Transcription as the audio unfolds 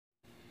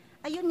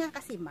Ayun nga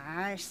kasi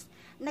Mars,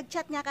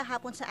 nag-chat nga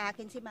kahapon sa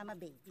akin si Mama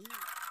Baby.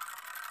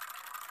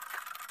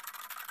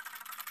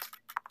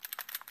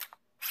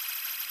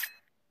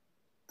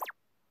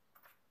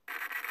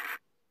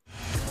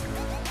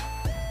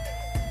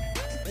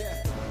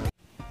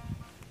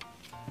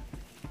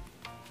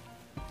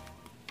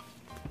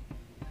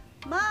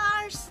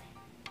 Mars!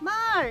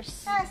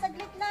 Mars!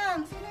 Saglit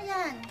lang. Sino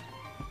yan?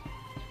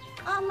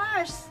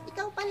 Mars,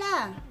 ikaw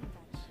pala.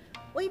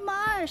 Uy,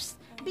 Mars,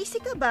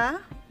 busy ka ba?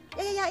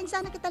 Yayayain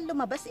sana kitang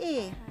lumabas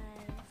eh.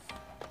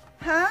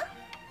 Ha?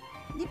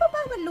 Di ba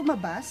bawal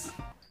lumabas?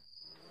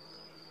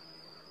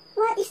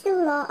 What is the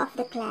law of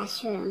the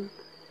classroom?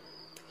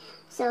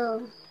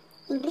 So,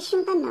 English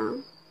yung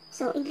tanong.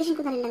 So, Englishin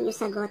ko na lang yung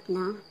sagot,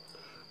 no?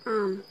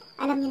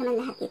 Alam niyo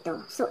naman lahat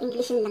ito. So,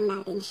 Englishin lang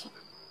natin siya.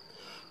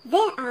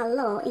 There are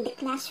law in the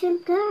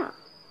classroom, girl.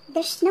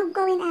 There's no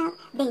going out,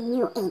 then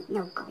you ain't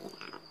no going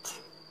out.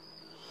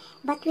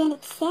 But when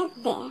it's said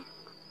there,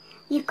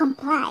 you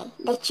comply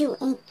that you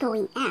ain't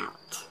going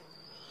out.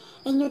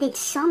 And you did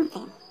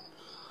something.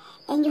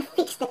 And you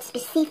fixed that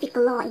specific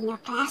law in your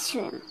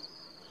classroom.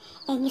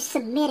 And you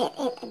submitted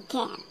it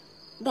again.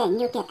 Then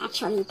you can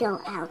actually go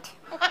out.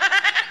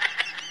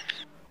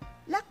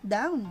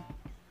 Lockdown.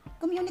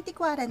 Community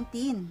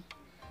quarantine.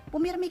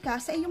 Pumirmi ka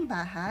sa iyong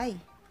bahay.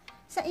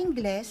 Sa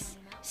Ingles,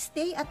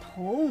 stay at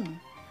home.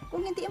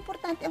 Kung hindi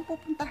importante ang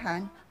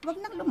pupuntahan, huwag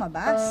nang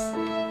lumabas.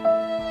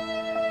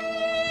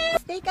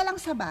 Stay ka lang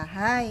sa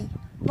bahay.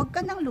 Huwag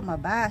ka nang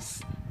lumabas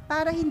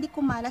para hindi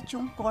kumalat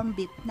yung corn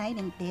beef 9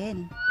 and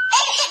 10.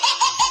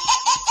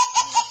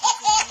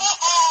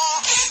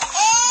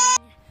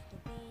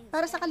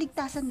 Para sa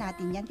kaligtasan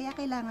natin yan, kaya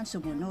kailangan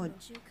sumunod.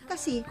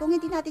 Kasi kung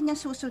hindi natin yan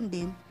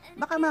susundin,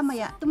 baka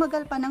mamaya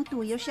tumagal pa ng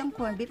 2 years yung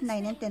corn beef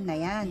 9 and 10 na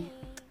yan.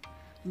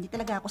 Hindi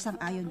talaga ako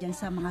sang-ayon dyan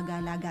sa mga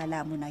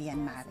gala-gala mo na yan,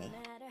 Mare.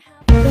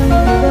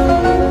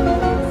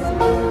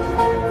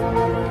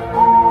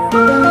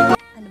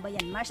 Ano ba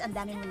yan, Mars? Ang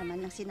dami mo naman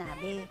ng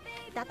sinabi.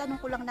 Itatanong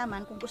ko lang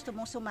naman kung gusto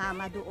mong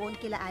sumama doon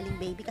kila Aling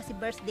Baby kasi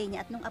birthday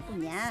niya at nung apo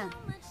niya.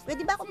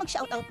 Pwede ba ako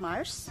mag-shoutout,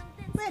 Mars?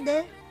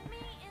 Pwede.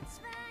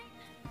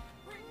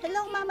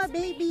 Hello, Mama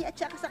Baby, at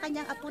saka sa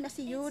kanyang apo na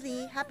si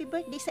Yuri. Happy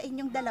birthday sa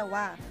inyong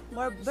dalawa.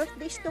 More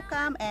birthdays to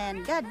come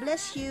and God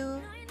bless you.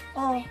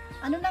 Oh,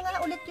 ano na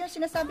nga ulit yung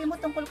sinasabi mo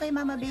tungkol kay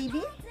Mama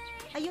Baby?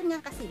 Ayun nga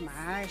kasi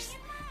Mars,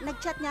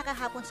 nag-chat nga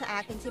kahapon sa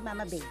akin si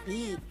Mama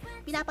Baby.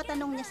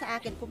 Pinapatanong niya sa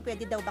akin kung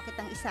pwede daw ba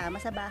kitang isama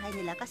sa bahay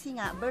nila kasi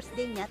nga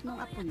birthday niya at nung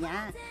apo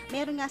niya.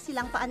 Meron nga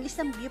silang paanlis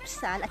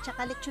Samgyupsal at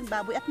saka lechon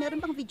baboy at meron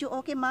pang video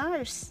okay,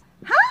 Mars.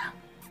 Ha?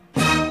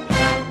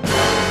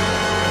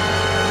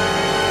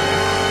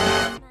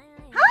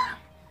 Ha?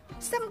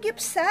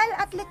 Samgyupsal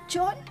at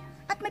lechon?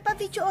 At may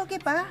pa-video okay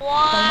pa? Wow!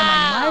 Ikaw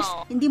naman, Mars,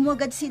 hindi mo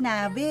agad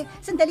sinabi.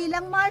 Sandali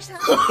lang, Mars, ha?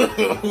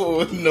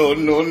 No.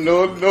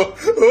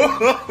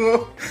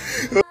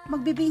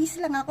 Magbibihis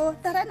lang ako.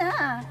 Tara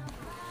na!